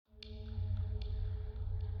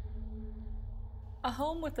A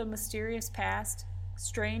home with a mysterious past,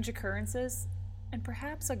 strange occurrences, and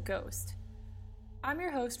perhaps a ghost. I'm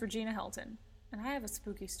your host, Regina Helton, and I have a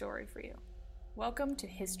spooky story for you. Welcome to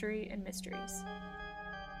History and Mysteries.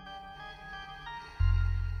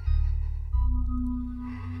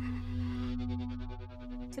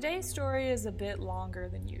 Today's story is a bit longer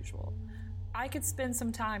than usual. I could spend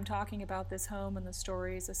some time talking about this home and the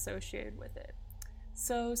stories associated with it.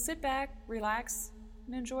 So sit back, relax,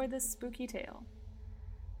 and enjoy this spooky tale.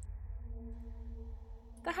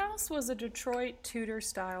 The house was a Detroit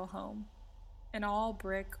Tudor-style home, an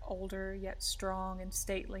all-brick, older yet strong and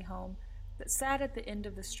stately home that sat at the end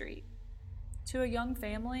of the street. To a young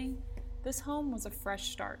family, this home was a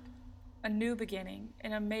fresh start, a new beginning,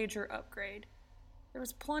 and a major upgrade. There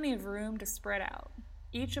was plenty of room to spread out.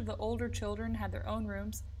 Each of the older children had their own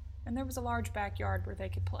rooms, and there was a large backyard where they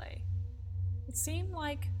could play. It seemed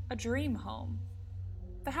like a dream home.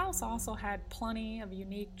 The house also had plenty of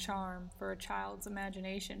unique charm for a child's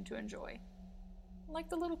imagination to enjoy, like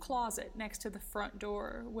the little closet next to the front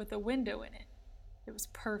door with a window in it. It was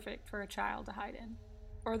perfect for a child to hide in.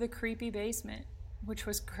 Or the creepy basement, which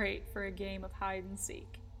was great for a game of hide and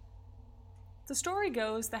seek. The story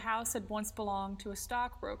goes the house had once belonged to a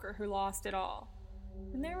stockbroker who lost it all,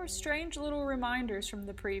 and there were strange little reminders from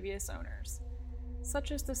the previous owners,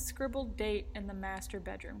 such as the scribbled date in the master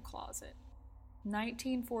bedroom closet.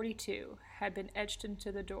 1942 had been etched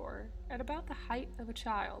into the door at about the height of a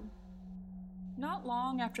child. Not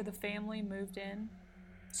long after the family moved in,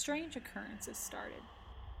 strange occurrences started.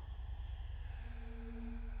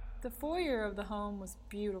 The foyer of the home was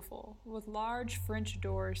beautiful, with large French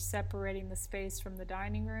doors separating the space from the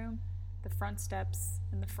dining room, the front steps,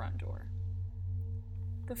 and the front door.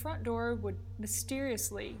 The front door would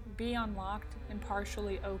mysteriously be unlocked and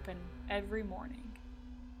partially open every morning.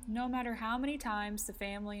 No matter how many times the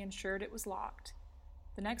family ensured it was locked,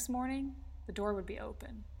 the next morning, the door would be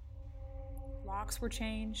open. Locks were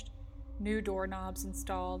changed, new doorknobs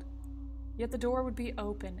installed, yet the door would be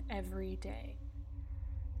open every day.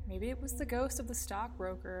 Maybe it was the ghost of the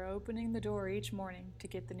stockbroker opening the door each morning to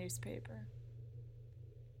get the newspaper.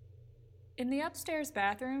 In the upstairs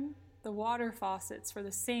bathroom, the water faucets for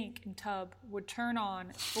the sink and tub would turn on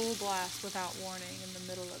at full blast without warning in the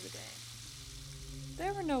middle of the day.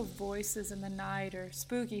 There were no voices in the night or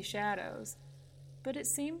spooky shadows, but it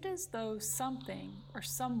seemed as though something or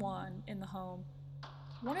someone in the home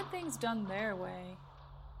wanted things done their way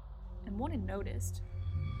and wanted noticed.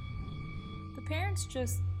 The parents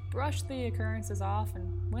just brushed the occurrences off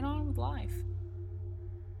and went on with life.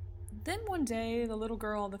 Then one day, the little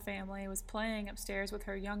girl of the family was playing upstairs with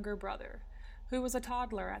her younger brother, who was a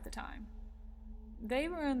toddler at the time. They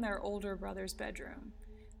were in their older brother's bedroom,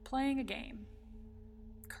 playing a game.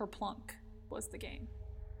 Kerplunk was the game,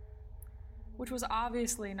 which was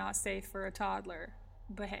obviously not safe for a toddler,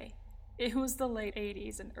 but hey, it was the late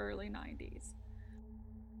 80s and early 90s.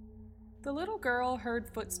 The little girl heard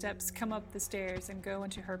footsteps come up the stairs and go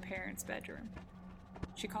into her parents' bedroom.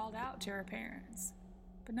 She called out to her parents,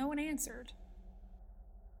 but no one answered.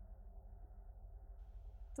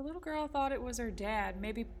 The little girl thought it was her dad,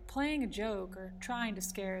 maybe playing a joke or trying to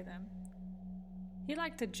scare them. He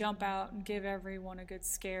liked to jump out and give everyone a good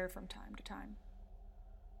scare from time to time.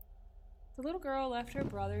 The little girl left her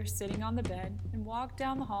brother sitting on the bed and walked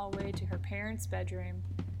down the hallway to her parents' bedroom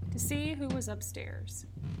to see who was upstairs.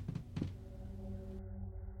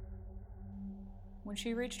 When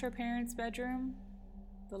she reached her parents' bedroom,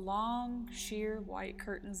 the long, sheer white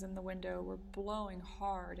curtains in the window were blowing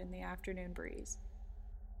hard in the afternoon breeze.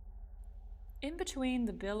 In between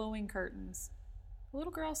the billowing curtains, the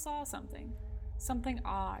little girl saw something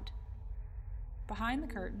odd. Behind the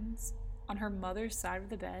curtains, on her mother's side of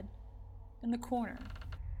the bed, in the corner,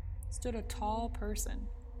 stood a tall person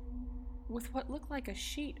with what looked like a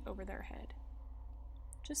sheet over their head,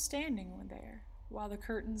 just standing there while the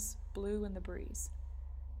curtains blew in the breeze.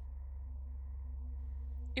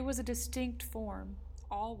 It was a distinct form,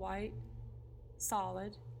 all white,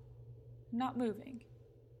 solid, not moving.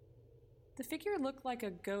 The figure looked like a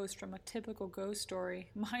ghost from a typical ghost story,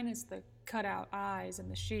 minus the cut-out eyes and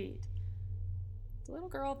the sheet. The little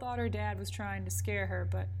girl thought her dad was trying to scare her,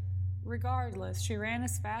 but regardless, she ran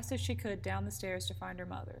as fast as she could down the stairs to find her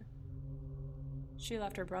mother. She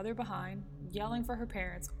left her brother behind, yelling for her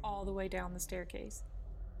parents all the way down the staircase.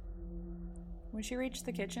 When she reached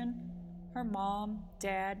the kitchen, her mom,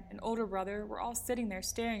 dad, and older brother were all sitting there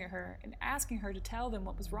staring at her and asking her to tell them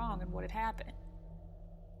what was wrong and what had happened.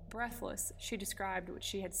 Breathless, she described what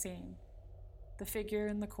she had seen. The figure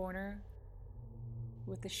in the corner,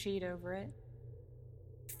 with the sheet over it,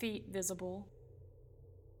 feet visible,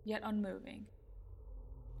 yet unmoving.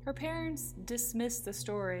 Her parents dismissed the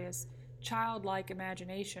story as childlike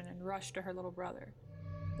imagination and rushed to her little brother.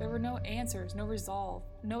 There were no answers, no resolve,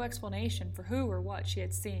 no explanation for who or what she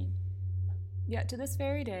had seen. Yet to this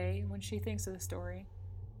very day, when she thinks of the story,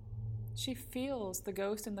 she feels the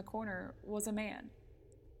ghost in the corner was a man,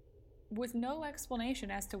 with no explanation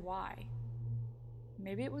as to why.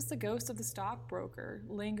 Maybe it was the ghost of the stockbroker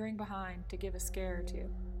lingering behind to give a scare or two,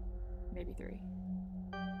 maybe 3.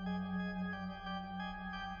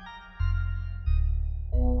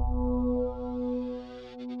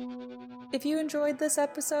 If you enjoyed this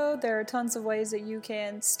episode, there are tons of ways that you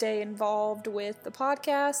can stay involved with the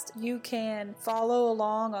podcast. You can follow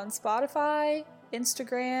along on Spotify,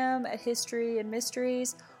 Instagram at History and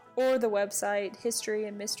Mysteries, or the website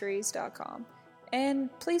historyandmysteries.com. And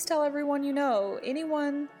please tell everyone you know,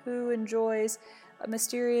 anyone who enjoys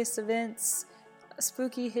mysterious events,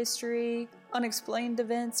 spooky history, unexplained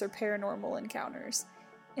events, or paranormal encounters.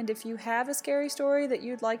 And if you have a scary story that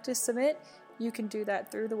you'd like to submit, you can do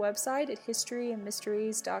that through the website at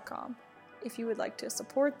historyandmysteries.com. If you would like to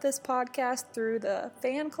support this podcast through the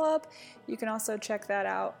fan club, you can also check that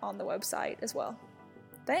out on the website as well.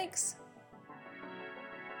 Thanks!